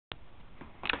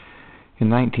In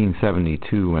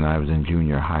 1972, when I was in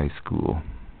junior high school,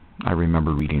 I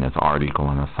remember reading this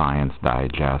article in a Science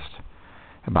Digest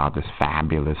about this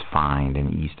fabulous find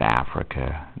in East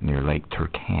Africa near Lake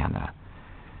Turkana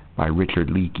by Richard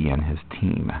Leakey and his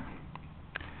team.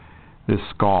 This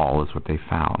skull is what they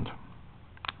found.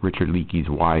 Richard Leakey's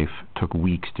wife took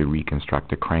weeks to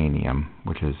reconstruct the cranium,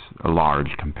 which is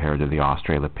large compared to the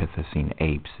Australopithecine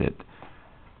apes that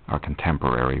are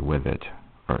contemporary with it,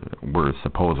 or were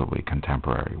supposedly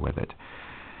contemporary with it.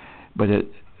 But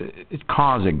it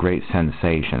caused a great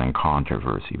sensation and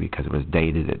controversy because it was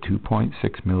dated at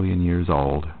 2.6 million years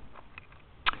old,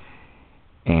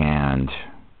 and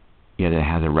yet it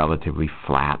has a relatively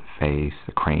flat face.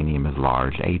 The cranium is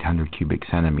large, 800 cubic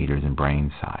centimeters in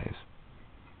brain size.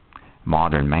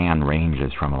 Modern man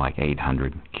ranges from like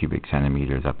 800 cubic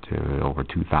centimeters up to over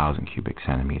 2,000 cubic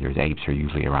centimeters. Apes are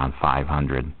usually around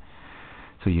 500.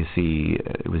 So you see,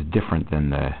 it was different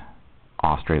than the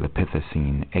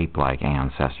Australopithecine ape-like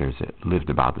ancestors that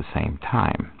lived about the same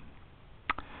time.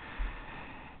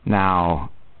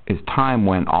 Now, as time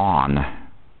went on,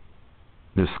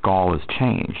 the skull has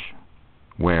changed,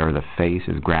 where the face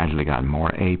has gradually gotten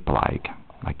more ape-like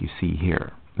you see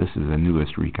here. This is the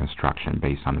newest reconstruction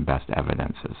based on the best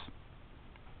evidences.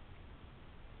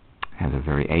 It has a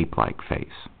very ape-like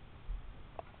face.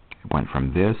 It went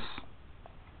from this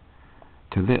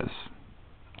to this.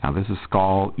 Now this is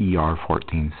skull ER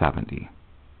 1470.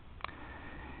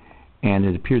 And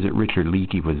it appears that Richard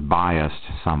Leakey was biased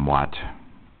somewhat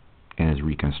in his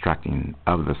reconstructing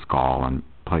of the skull and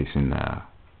placing the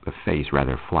face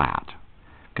rather flat.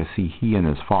 Because see, he and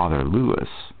his father Lewis,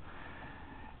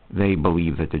 they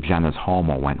believe that the genus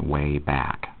Homo went way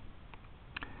back.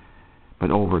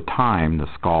 But over time, the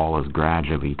skull has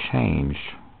gradually changed,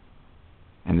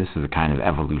 and this is the kind of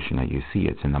evolution that you see.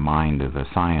 It's in the mind of the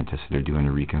scientists that are doing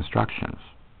the reconstructions.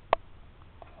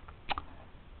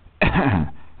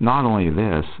 Not only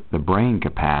this, the brain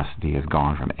capacity has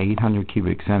gone from 800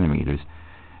 cubic centimeters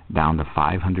down to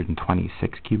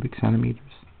 526 cubic centimeters.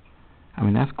 I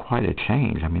mean, that's quite a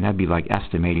change. I mean, that'd be like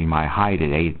estimating my height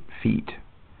at 8 feet.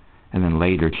 And then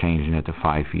later changing it to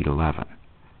 5 feet 11.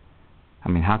 I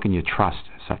mean, how can you trust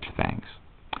such things?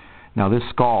 Now, this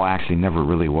skull actually never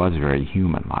really was very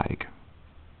human-like.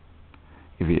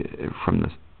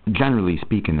 Generally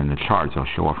speaking, in the charts, they'll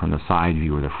show it from the side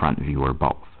view or the front view or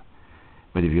both.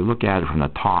 But if you look at it from the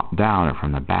top down or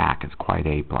from the back, it's quite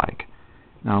ape-like.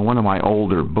 Now, one of my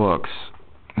older books,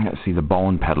 see, The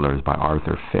Bone Peddlers by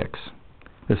Arthur Fix.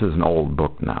 This is an old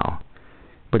book now,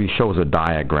 but he shows a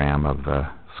diagram of the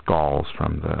skulls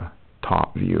from the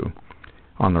top view.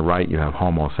 On the right you have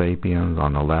Homo sapiens,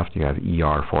 on the left you have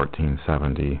ER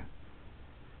 1470.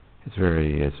 It's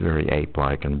very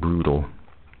ape-like and brutal.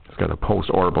 It's got a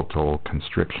post-orbital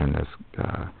constriction that's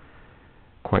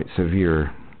quite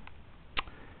severe.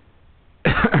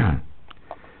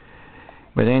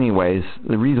 But anyways,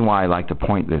 the reason why I like to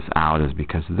point this out is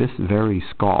because this very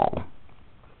skull,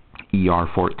 ER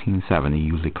 1470,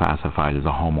 usually classified as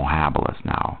a Homo habilis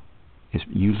now, is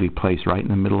usually placed right in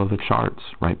the middle of the charts,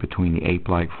 right between the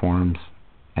ape-like forms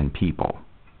and people.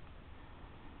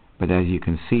 But as you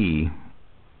can see,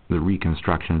 the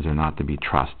reconstructions are not to be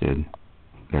trusted.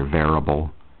 They're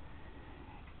variable,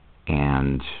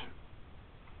 and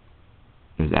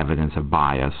there's evidence of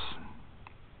bias.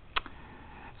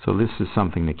 So this is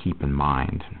something to keep in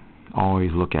mind.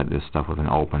 Always look at this stuff with an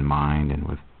open mind and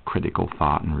with critical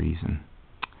thought and reason.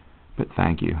 But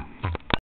thank you.